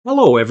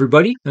Hello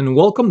everybody, and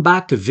welcome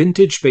back to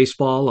Vintage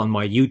Baseball on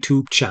my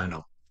YouTube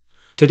channel.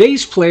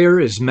 Today's player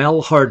is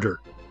Mel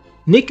Harder.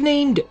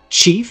 Nicknamed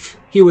Chief,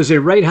 he was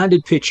a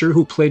right-handed pitcher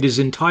who played his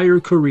entire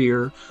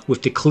career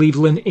with the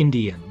Cleveland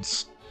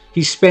Indians.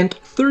 He spent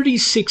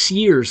 36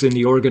 years in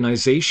the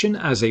organization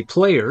as a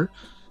player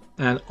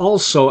and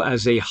also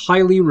as a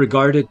highly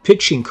regarded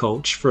pitching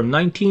coach from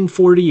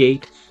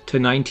 1948 to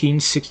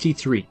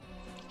 1963.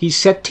 He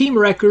set team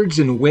records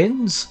in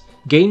wins,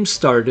 games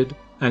started,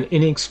 and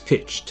innings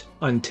pitched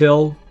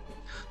until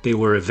they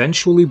were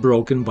eventually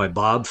broken by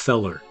Bob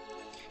Feller.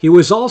 He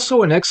was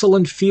also an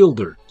excellent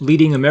fielder,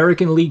 leading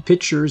American League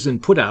pitchers in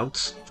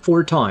putouts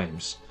 4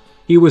 times.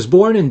 He was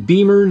born in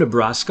Beamer,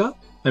 Nebraska,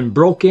 and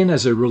broke in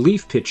as a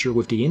relief pitcher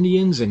with the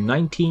Indians in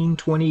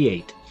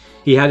 1928.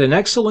 He had an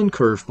excellent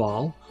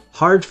curveball,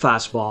 hard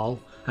fastball,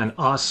 and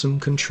awesome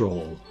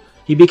control.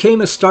 He became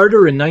a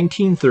starter in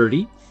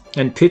 1930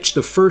 and pitched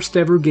the first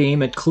ever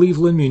game at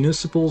Cleveland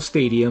Municipal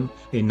Stadium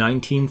in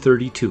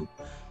 1932.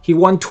 He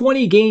won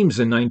 20 games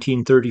in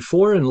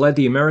 1934 and led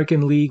the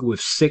American League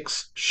with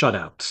 6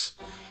 shutouts.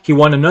 He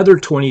won another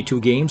 22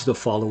 games the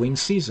following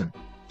season.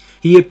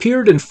 He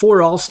appeared in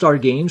 4 All-Star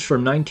games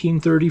from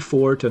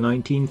 1934 to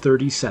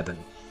 1937.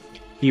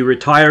 He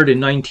retired in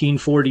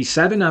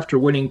 1947 after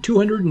winning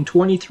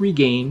 223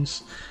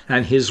 games,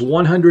 and his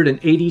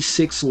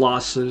 186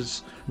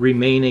 losses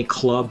remain a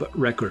club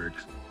record.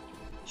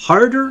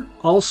 Harder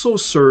also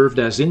served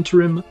as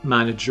interim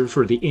manager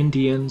for the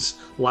Indians'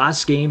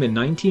 last game in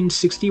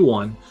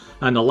 1961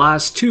 and the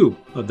last 2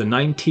 of the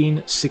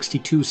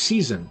 1962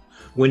 season,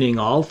 winning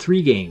all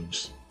 3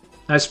 games.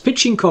 As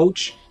pitching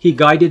coach, he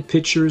guided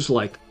pitchers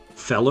like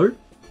Feller,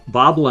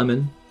 Bob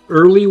Lemon,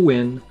 Early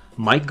Wynn,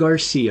 Mike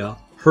Garcia,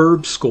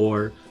 Herb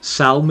Score,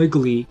 Sal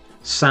McGlee,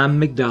 Sam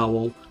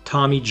McDowell,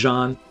 Tommy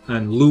John,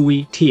 and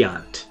Louis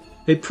Tiant.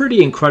 A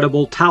pretty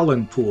incredible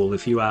talent pool,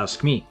 if you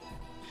ask me.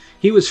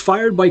 He was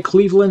fired by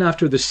Cleveland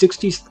after the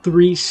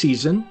 '63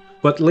 season,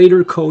 but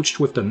later coached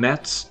with the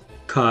Mets,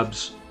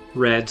 Cubs,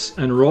 Reds,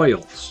 and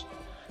Royals.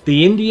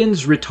 The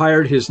Indians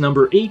retired his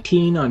number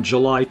 18 on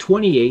July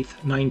 28,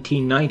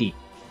 1990,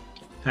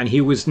 and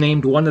he was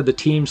named one of the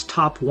team's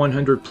top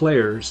 100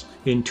 players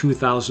in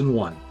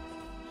 2001.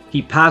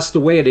 He passed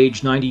away at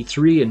age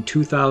 93 in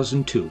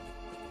 2002.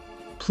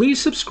 Please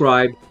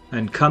subscribe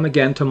and come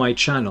again to my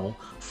channel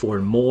for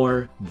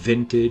more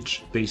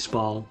vintage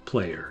baseball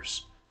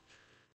players.